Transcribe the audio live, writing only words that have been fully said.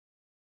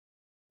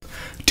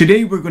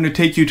Today we're going to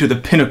take you to the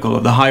pinnacle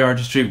of the high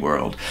artistry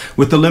world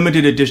with the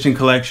limited edition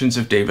collections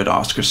of David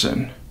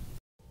Oscarson.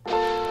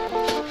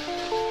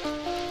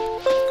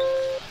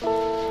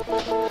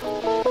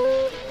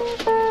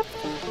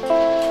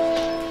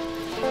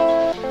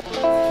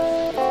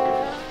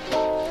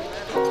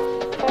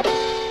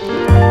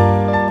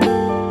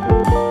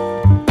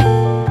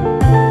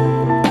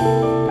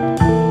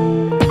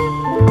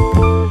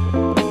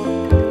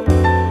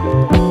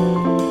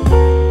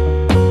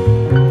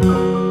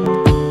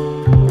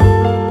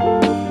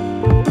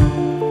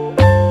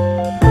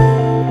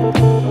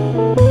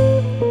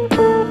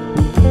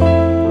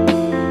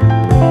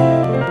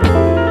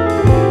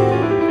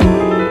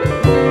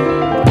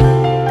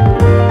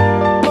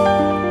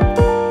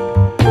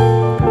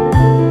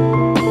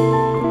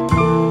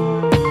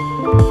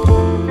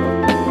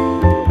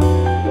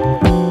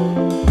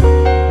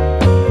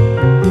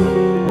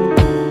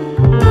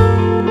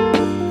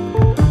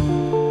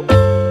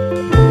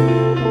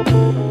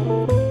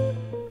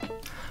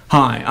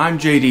 Hi, I'm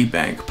J.D.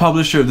 Bank,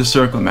 publisher of The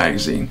Circle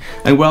magazine,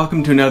 and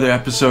welcome to another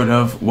episode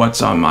of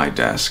What's on My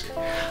Desk.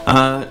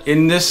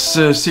 In this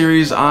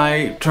series,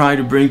 I try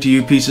to bring to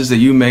you pieces that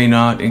you may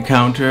not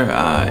encounter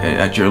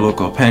at your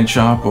local pen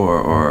shop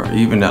or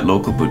even at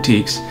local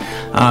boutiques.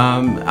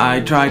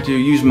 I try to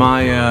use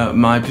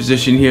my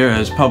position here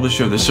as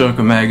publisher of The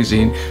Circle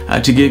magazine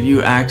to give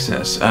you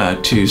access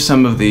to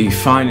some of the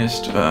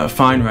finest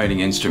fine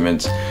writing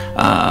instruments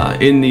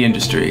in the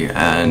industry,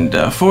 and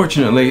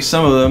fortunately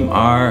some of them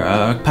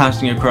are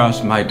passing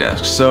across my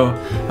desk. So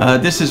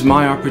this is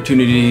my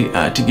opportunity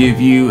to give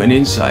you an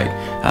insight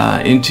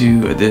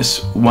into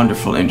this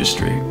wonderful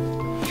industry.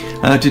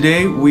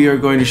 Today we are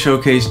going to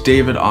showcase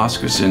David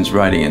Oscarson's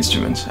writing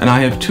instruments, and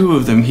I have two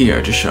of them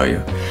here to show you.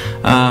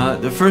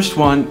 The first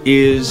one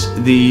is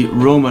the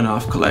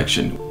Romanov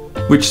collection,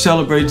 which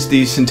celebrates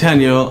the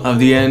centennial of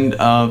the end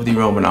of the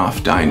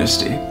Romanov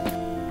dynasty.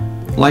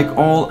 Like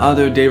all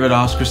other David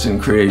Oscarson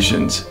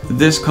creations,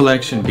 this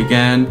collection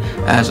began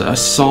as a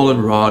solid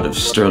rod of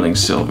sterling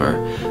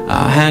silver,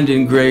 hand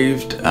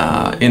engraved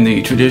in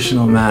the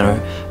traditional manner.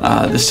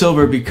 The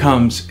silver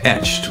becomes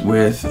etched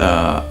with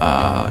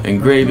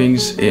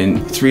engravings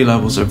in 3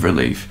 levels of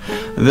relief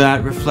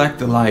that reflect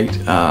the light,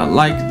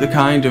 like the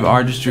kind of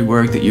artistry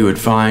work that you would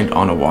find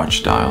on a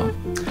watch dial.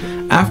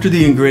 After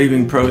the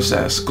engraving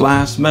process,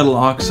 glass, metal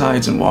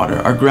oxides, and water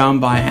are ground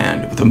by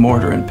hand with a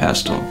mortar and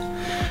pestle.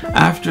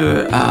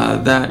 After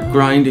that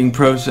grinding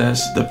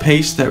process, the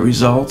paste that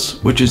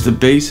results, which is the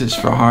basis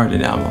for hard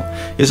enamel,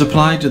 is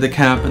applied to the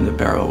cap and the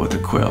barrel with a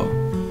quill.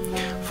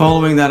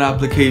 Following that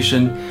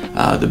application,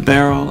 the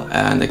barrel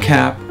and the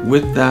cap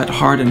with that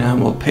hard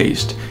enamel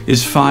paste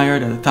is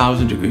fired at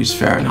 1000 degrees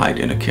Fahrenheit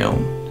in a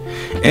kiln.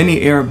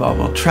 Any air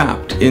bubble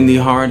trapped in the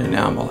hard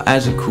enamel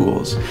as it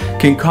cools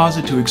can cause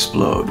it to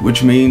explode,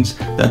 which means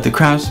that the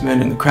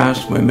craftsmen and the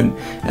craftswomen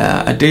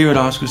at David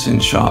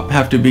Oscarson's shop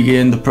have to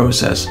begin the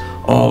process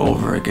all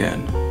over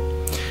again.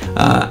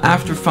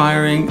 After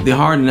firing, the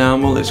hard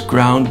enamel is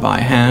ground by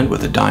hand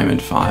with a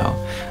diamond file,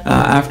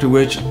 after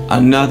which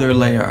another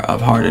layer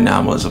of hard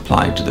enamel is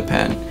applied to the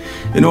pen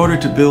in order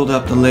to build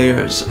up the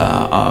layers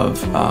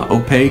of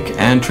opaque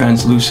and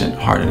translucent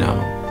hard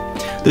enamel.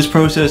 This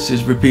process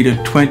is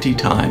repeated 20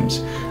 times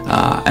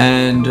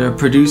and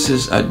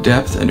produces a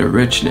depth and a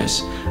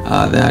richness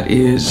that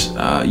is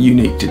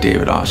unique to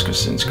David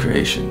Oscarson's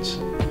creations.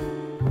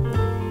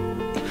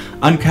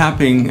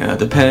 Uncapping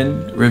the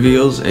pen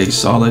reveals a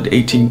solid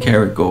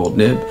 18-karat gold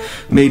nib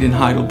made in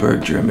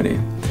Heidelberg, Germany.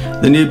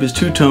 The nib is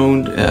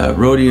two-toned,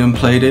 rhodium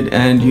plated,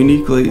 and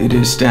uniquely it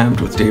is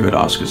stamped with David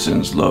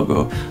Oscarson's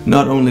logo,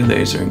 not only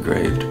laser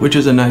engraved, which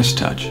is a nice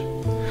touch.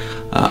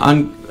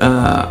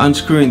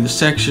 Unscrewing the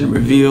section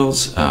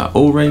reveals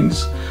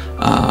O-rings,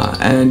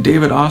 and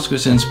David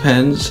Oscarson's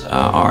pens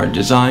are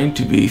designed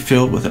to be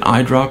filled with an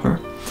eyedropper,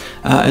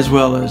 as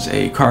well as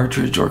a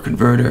cartridge or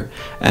converter,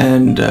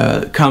 and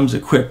comes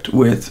equipped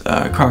with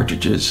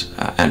cartridges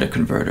and a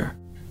converter.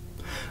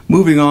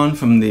 Moving on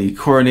from the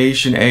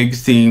coronation egg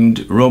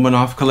themed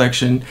Romanov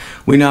collection,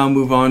 we now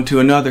move on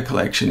to another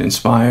collection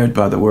inspired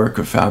by the work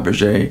of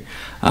Fabergé.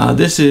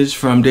 This is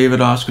from David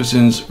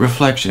Oscarson's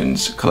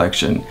Reflections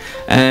collection,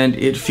 and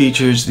it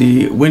features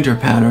the winter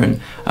pattern,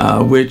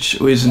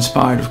 which is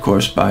inspired of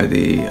course by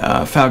the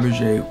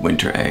Fabergé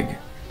winter egg.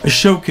 A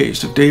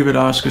showcase of David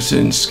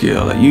Oscarson's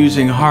skill at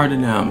using hard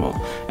enamel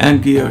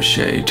and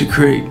guilloche to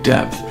create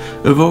depth,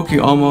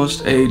 evoking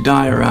almost a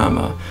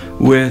diorama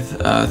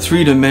with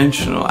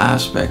three-dimensional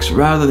aspects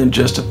rather than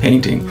just a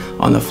painting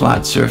on the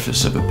flat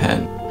surface of a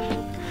pen.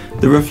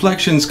 The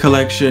Reflections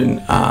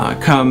collection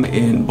come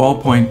in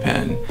ballpoint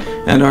pen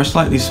and are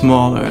slightly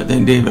smaller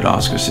than David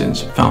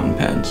Oscarson's fountain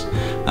pens.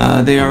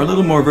 They are a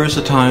little more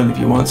versatile if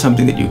you want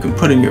something that you can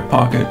put in your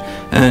pocket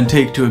and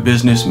take to a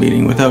business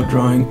meeting without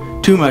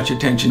drawing too much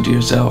attention to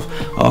yourself,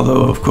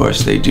 although of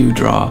course they do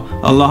draw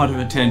a lot of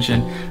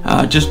attention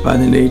just by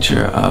the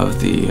nature of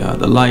the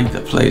light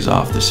that plays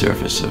off the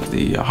surface of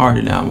the hard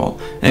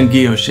enamel and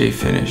guilloche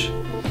finish.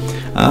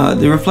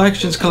 The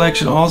Reflections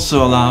collection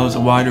also allows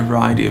a wider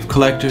variety of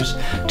collectors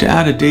to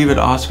add a David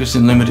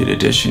Oscarson limited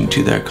edition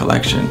to their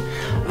collection.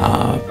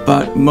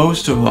 But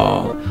most of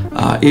all,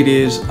 it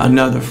is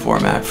another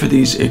format for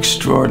these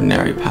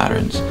extraordinary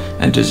patterns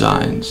and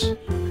designs.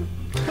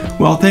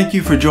 Well, thank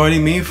you for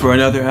joining me for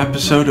another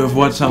episode of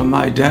What's on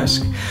My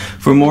Desk.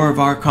 For more of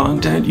our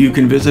content, you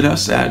can visit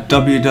us at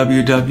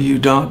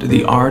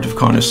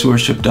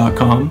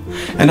www.theartofconnoisseurship.com,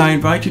 and I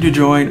invite you to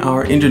join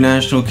our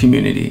international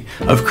community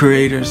of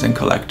creators and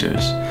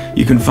collectors.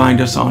 You can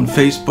find us on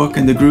Facebook,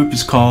 and the group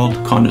is called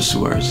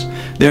Connoisseurs.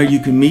 There you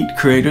can meet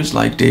creators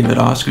like David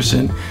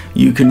Oscarson.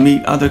 You can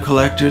meet other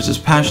collectors as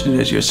passionate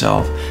as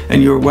yourself,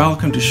 and you're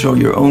welcome to show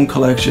your own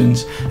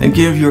collections and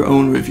give your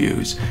own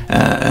reviews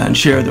and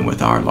share them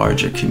with our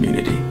larger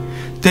community.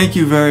 Thank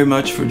you very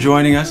much for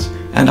joining us,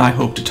 and I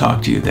hope to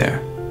talk to you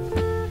there.